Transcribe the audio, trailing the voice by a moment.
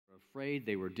afraid,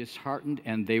 they were disheartened,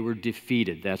 and they were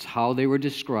defeated. That's how they were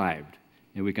described.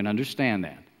 And we can understand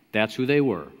that. That's who they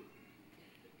were.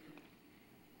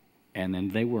 And then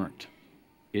they weren't.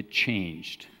 It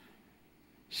changed.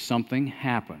 Something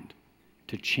happened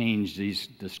to change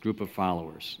this group of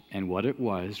followers. And what it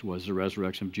was the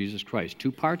resurrection of Jesus Christ.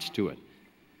 Two parts to it.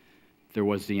 There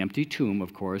was the empty tomb,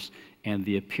 of course, and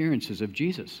the appearances of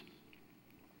Jesus.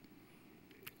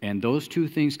 And those two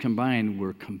things combined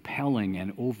were compelling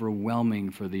and overwhelming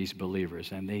for these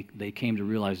believers. And they came to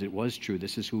realize it was true.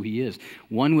 This is who he is.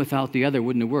 One without the other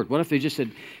wouldn't have worked. What if they just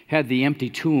had the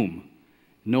empty tomb,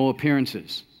 no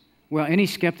appearances? Well, any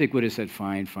skeptic would have said,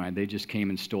 fine, they just came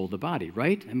and stole the body,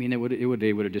 right? I mean, they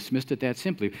would have dismissed it that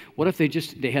simply. What if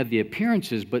they had the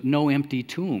appearances but no empty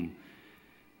tomb?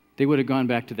 They would have gone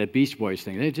back to that Beach Boys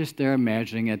thing. They're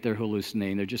imagining it, they're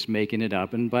hallucinating, they're just making it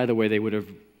up. And by the way, they would have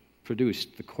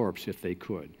produced the corpse if they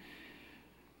could.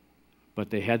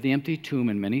 But they had the empty tomb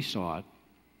and many saw it,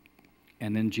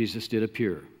 and then Jesus did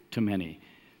appear to many.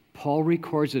 Paul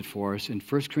records it for us in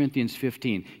 1 Corinthians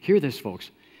 15. Hear this, folks.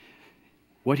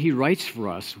 What he writes for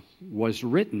us was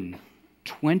written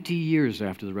 20 years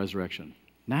after the resurrection.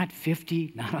 Not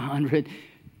 50, not 100,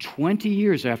 20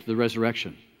 years after the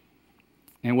resurrection.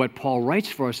 And what Paul writes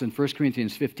for us in 1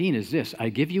 Corinthians 15 is this: I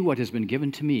give you what has been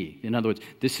given to me. In other words,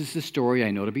 this is the story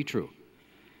I know to be true.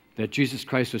 That Jesus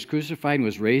Christ was crucified and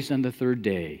was raised on the third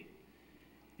day.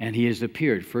 And he has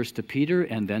appeared first to Peter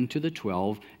and then to the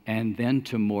 12 and then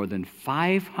to more than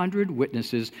 500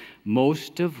 witnesses,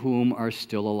 most of whom are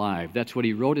still alive. That's what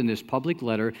he wrote in this public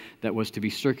letter that was to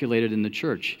be circulated in the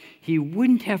church. He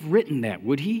wouldn't have written that,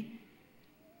 would he?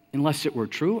 Unless it were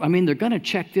true. I mean, they're going to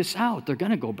check this out. They're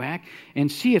going to go back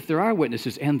and see if there are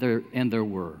witnesses, and there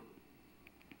were.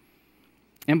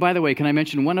 And by the way, can I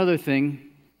mention one other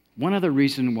thing? One other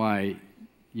reason why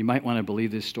you might want to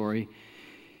believe this story.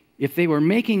 If they were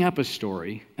making up a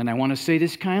story, and I want to say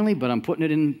this kindly, but I'm putting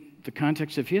it in the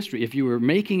context of history. If you were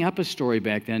making up a story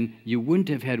back then, you wouldn't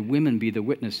have had women be the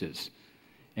witnesses.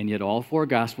 And yet all four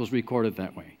Gospels record it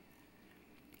that way.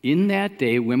 In that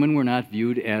day, women were not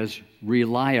viewed as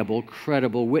reliable,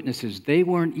 credible witnesses. They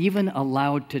weren't even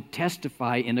allowed to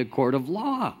testify in a court of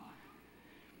law.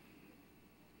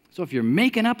 So if you're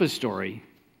making up a story,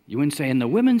 you wouldn't say, and the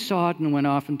women saw it and went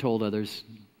off and told others.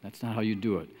 That's not how you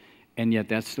do it. And yet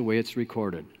that's the way it's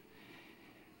recorded.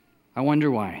 I wonder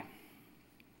why.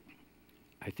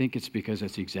 I think it's because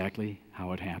that's exactly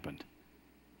how it happened.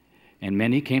 And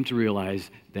many came to realize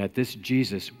that this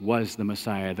Jesus was the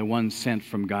Messiah, the one sent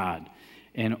from God.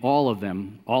 And all of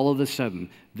them, all of a sudden,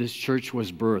 this church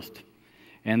was birthed.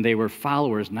 And they were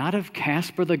followers, not of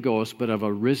Casper the Ghost, but of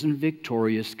a risen,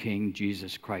 victorious King,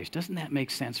 Jesus Christ. Doesn't that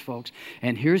make sense, folks?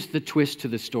 And here's the twist to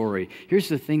the story. Here's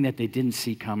the thing that they didn't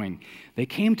see coming. They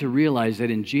came to realize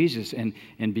that in Jesus, and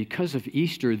because of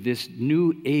Easter, this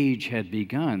new age had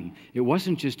begun. It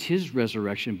wasn't just his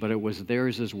resurrection, but it was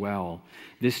theirs as well.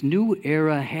 This new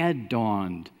era had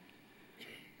dawned,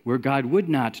 where God would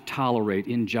not tolerate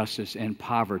injustice and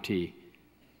poverty.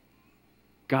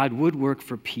 God would work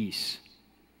for peace.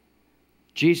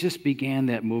 Jesus began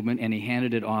that movement, and he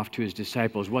handed it off to his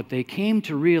disciples. What they came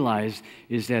to realize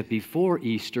is that before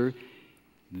Easter,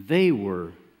 they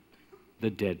were the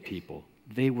dead people.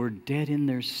 They were dead in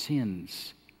their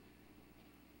sins.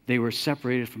 They were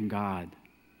separated from God,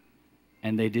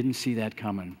 and they didn't see that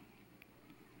coming.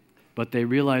 But they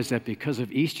realized that because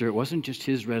of Easter, it wasn't just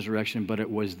his resurrection, but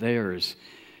it was theirs.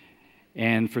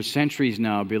 And for centuries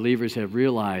now, believers have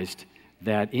realized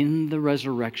that in the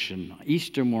resurrection,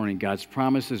 Easter morning, God's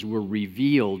promises were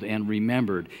revealed and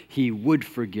remembered. He would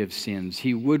forgive sins.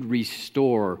 He would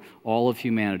restore all of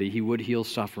humanity. He would heal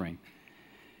suffering.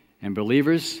 And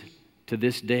believers to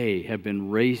this day have been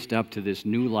raised up to this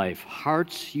new life,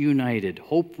 hearts united,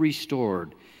 hope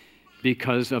restored,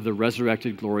 because of the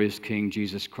resurrected, glorious King,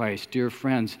 Jesus Christ. Dear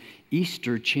friends,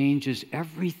 Easter changes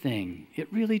everything.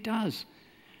 It really does.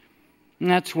 And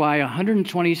that's why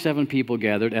 127 people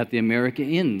gathered at the America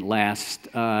Inn last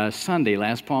Sunday,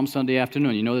 last Palm Sunday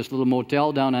afternoon. You know this little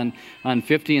motel down on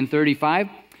 50 and 35?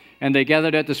 And they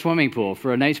gathered at the swimming pool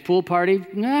for a nice pool party?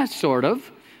 Sort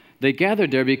of. They gathered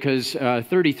there because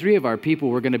 33 of our people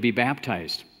were going to be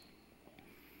baptized.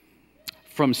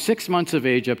 From 6 months of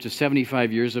age up to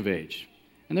 75 years of age.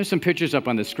 And there's some pictures up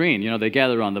on the screen. You know, they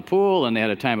gathered around the pool, and they had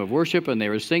a time of worship, and they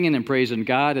were singing and praising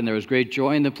God, and there was great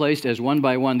joy in the place as one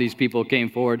by one these people came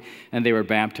forward, and they were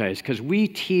baptized. Because we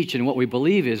teach, and what we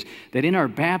believe is that in our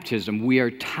baptism, we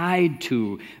are tied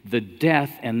to the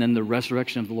death and then the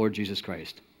resurrection of the Lord Jesus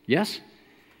Christ. Yes?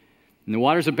 In the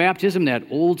waters of baptism, that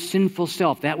old sinful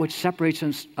self, that which separates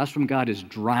us from God, is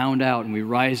drowned out, and we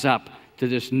rise up to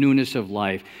this newness of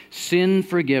life. Sin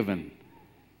forgiven.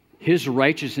 His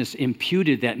righteousness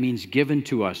imputed, that means given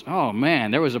to us. Oh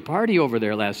man, there was a party over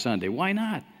there last Sunday. Why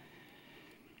not?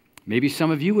 Maybe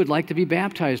some of you would like to be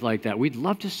baptized like that. We'd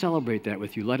love to celebrate that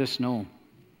with you. Let us know.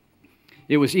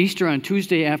 It was Easter on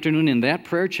Tuesday afternoon in that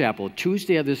prayer chapel,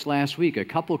 Tuesday of this last week. A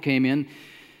couple came in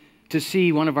to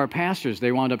see one of our pastors.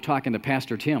 They wound up talking to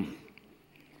Pastor Tim.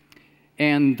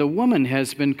 And the woman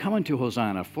has been coming to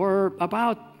Hosanna for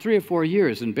about 3 or 4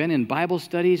 years and been in Bible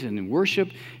studies and in worship,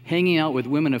 hanging out with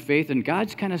women of faith, and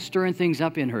God's kind of stirring things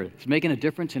up in her. It's making a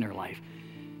difference in her life,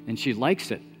 and she likes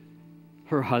it.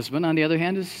 Her husband, on the other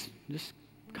hand, has just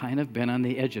kind of been on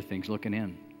the edge of things looking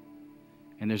in,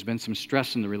 and there's been some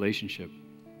stress in the relationship.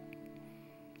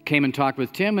 Came and talked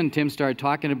with Tim, and Tim started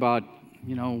talking about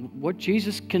what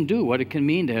Jesus can do, what it can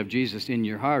mean to have Jesus in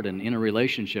your heart and in a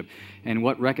relationship, and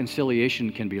what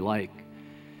reconciliation can be like.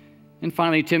 And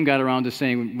finally, Tim got around to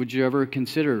saying, would you ever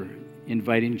consider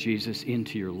inviting Jesus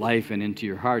into your life and into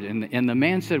your heart? And the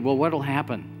man said, well, what'll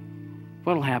happen?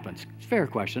 What'll happen? It's a fair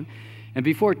question. And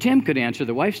before Tim could answer,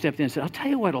 the wife stepped in and said, I'll tell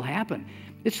you what'll happen.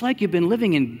 It's like you've been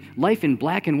living in life in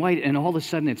black and white, and all of a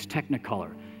sudden it's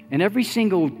technicolor. And every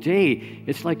single day,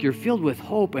 it's like you're filled with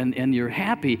hope and you're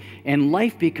happy, and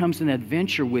life becomes an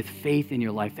adventure with faith in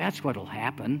your life. That's what will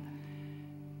happen.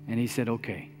 And he said,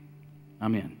 okay,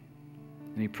 I'm in.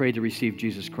 And he prayed to receive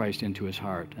Jesus Christ into his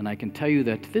heart. And I can tell you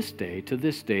that to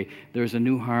this day, there's a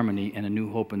new harmony and a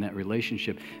new hope in that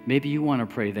relationship. Maybe you want to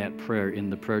pray that prayer in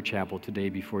the prayer chapel today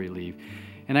before you leave.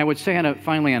 And I would say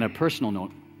finally on a personal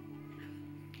note,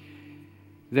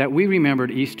 that we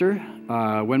remembered Easter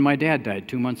when my dad died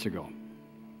 2 months ago.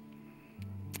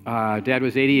 Dad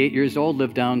was 88 years old,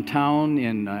 lived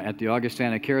downtown at the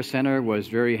Augustana Care Center, was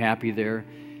very happy there.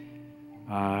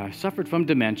 Suffered from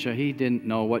dementia. He didn't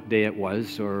know what day it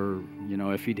was or,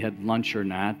 if he'd had lunch or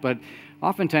not. But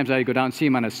oftentimes I'd go down and see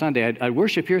him on a Sunday. I'd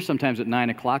worship here sometimes at 9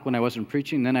 o'clock when I wasn't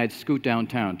preaching. Then I'd scoot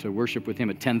downtown to worship with him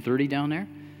at 10:30 down there.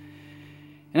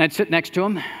 And I'd sit next to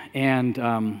him,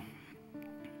 and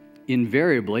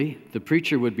invariably, the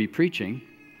preacher would be preaching,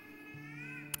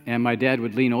 and my dad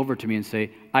would lean over to me and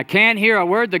say, I can't hear a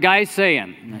word the guy's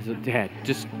saying. And I said, Dad,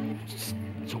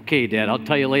 it's okay, Dad. I'll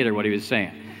tell you later what he was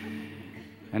saying.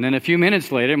 And then a few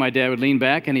minutes later, my dad would lean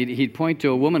back, and he'd point to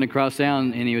a woman across the aisle,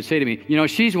 and he would say to me,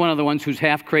 she's one of the ones who's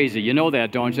half crazy. You know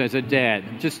that, don't you? I said, Dad,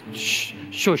 just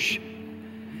shush.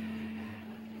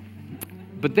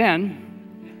 But then,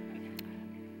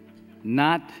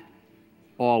 not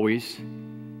always,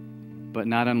 but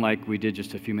not unlike we did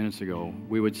just a few minutes ago,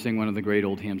 we would sing one of the great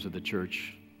old hymns of the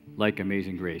church, like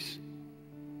Amazing Grace.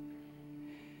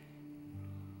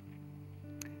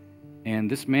 And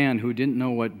this man who didn't know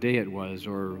what day it was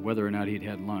or whether or not he'd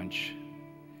had lunch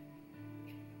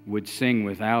would sing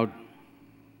without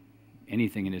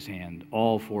anything in his hand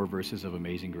all 4 verses of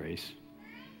Amazing Grace,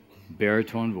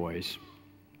 baritone voice,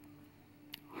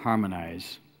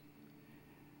 harmonize,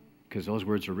 because those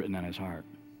words were written on his heart.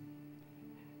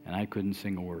 And I couldn't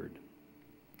sing a word.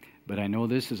 But I know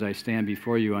this as I stand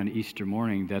before you on Easter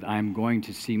morning, that I'm going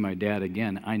to see my dad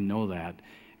again. I know that.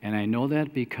 And I know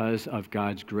that because of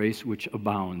God's grace, which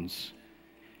abounds.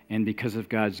 And because of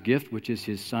God's gift, which is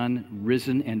his Son,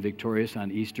 risen and victorious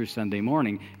on Easter Sunday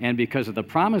morning. And because of the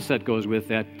promise that goes with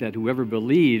that, that whoever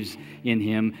believes in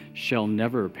him shall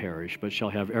never perish, but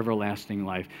shall have everlasting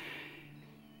life.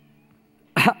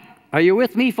 Are you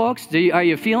with me, folks? Are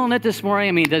you feeling it this morning?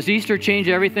 I mean, does Easter change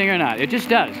everything or not? It just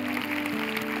does.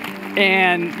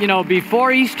 And,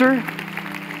 before Easter,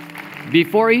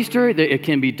 it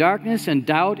can be darkness and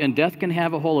doubt, and death can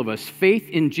have a hold of us. Faith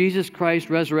in Jesus Christ,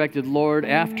 resurrected Lord,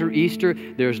 after Easter,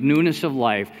 there's newness of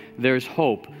life, there's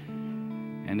hope,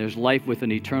 and there's life with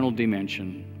an eternal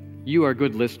dimension. You are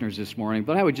good listeners this morning,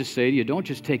 but I would just say to you, don't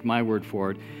just take my word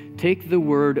for it. Take the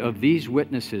word of these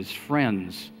witnesses,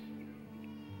 friends,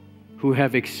 who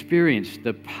have experienced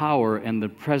the power and the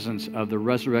presence of the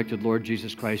resurrected Lord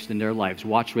Jesus Christ in their lives.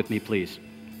 Watch with me, please.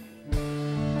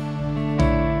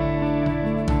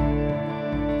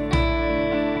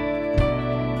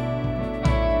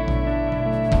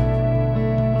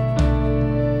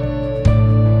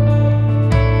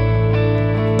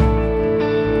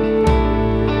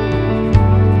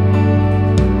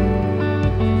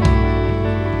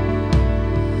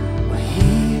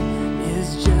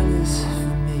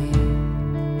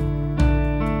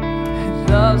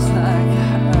 Love's like a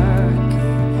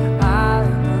hurricane,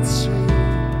 I'm not sure.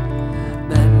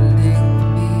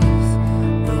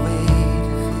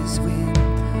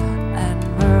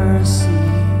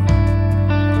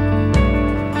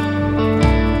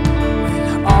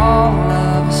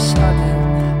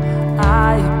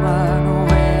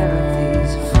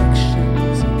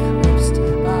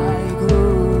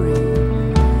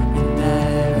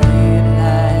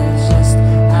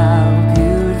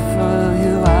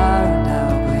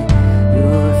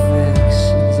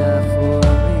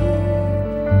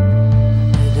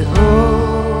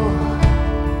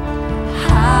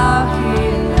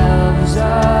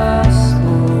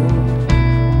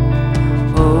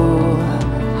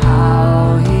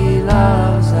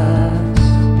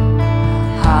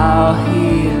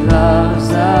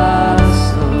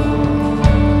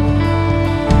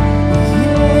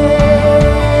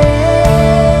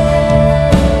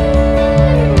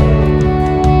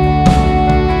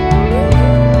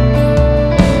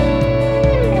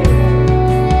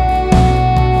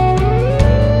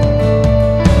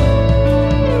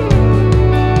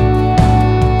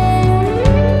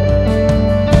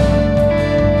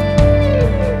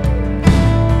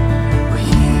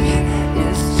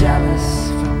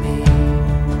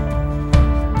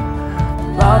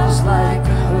 love's like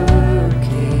a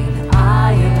hurricane.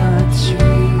 I am a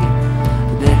tree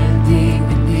bending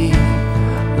beneath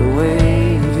the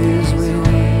weight of his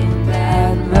wind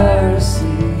and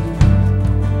mercy.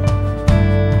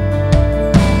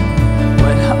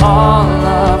 When all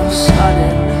of a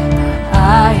sudden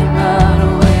I am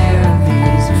unaware of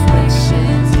these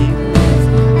afflictions, even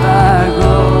our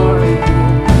glory,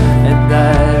 and I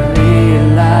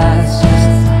realize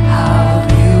just how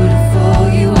beautiful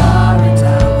you are and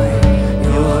how great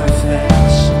your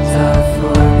affections are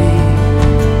for me.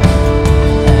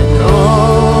 And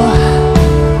oh,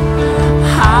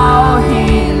 how he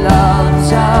loves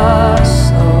us,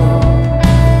 oh,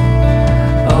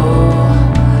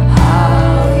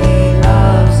 how he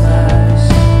loves us,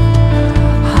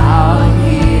 how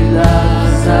he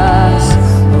loves us,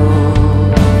 oh,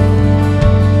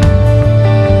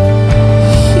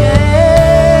 yeah,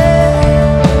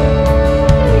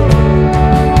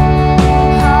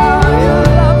 how you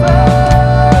love us,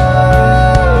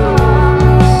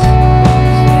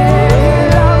 yeah, he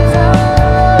loves us,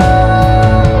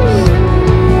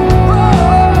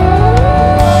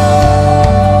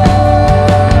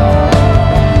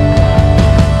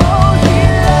 oh, he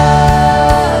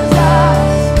loves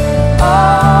us, oh,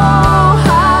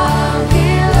 how he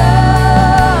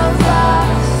loves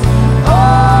us, oh,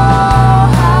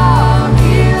 how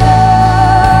he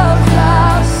loves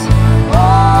us, oh,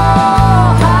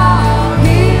 how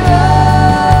he loves.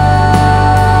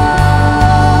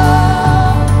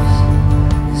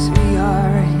 'Cause we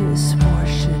are his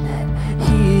portion and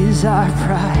he is our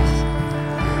prize,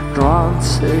 drawn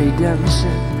to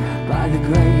redemption by the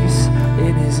grace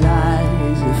in his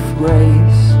eyes. If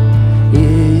grace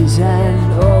is an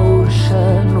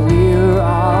ocean, we're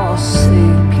all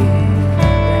sinking.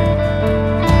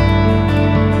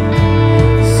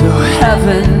 So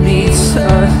heaven meets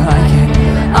earth like an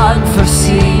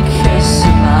unforeseen kiss,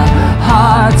 and my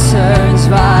heart turns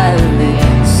violently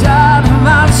inside of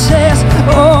my chest.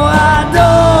 Oh, I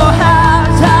know how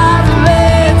time to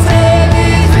maintain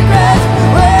these regrets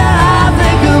when I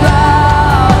think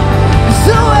about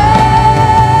the way,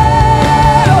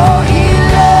 oh, he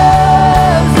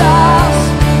loves us,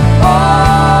 oh,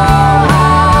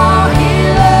 how he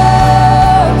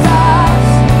loves us,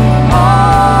 oh,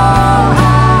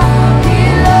 how he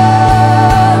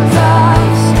loves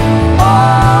us, oh,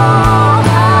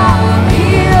 how he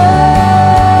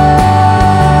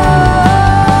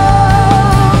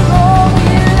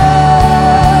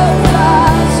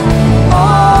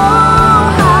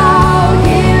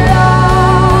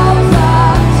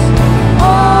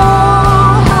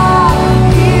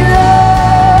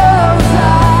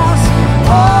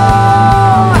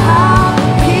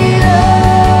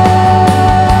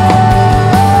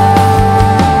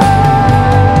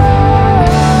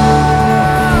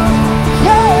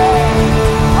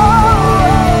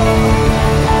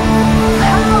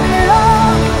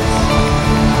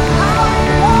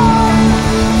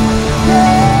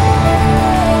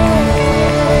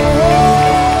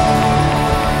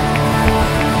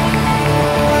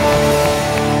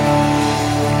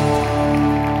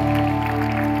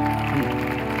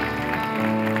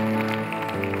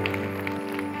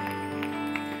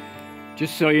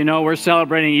Just so you know, we're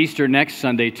celebrating Easter next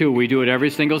Sunday, too. We do it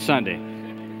every single Sunday.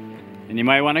 And you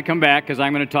might want to come back, because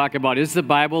I'm going to talk about, is the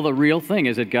Bible the real thing?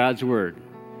 Is it God's Word?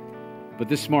 But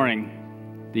this morning,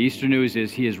 the Easter news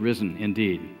is He is risen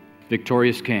indeed,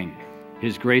 victorious King.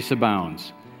 His grace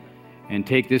abounds. And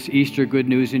take this Easter good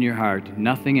news in your heart.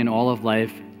 Nothing in all of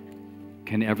life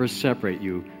can ever separate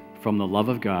you from the love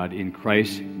of God in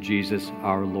Christ Jesus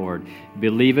our Lord.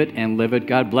 Believe it and live it.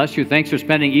 God bless you. Thanks for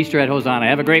spending Easter at Hosanna.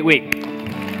 Have a great week.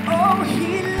 Oh,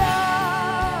 he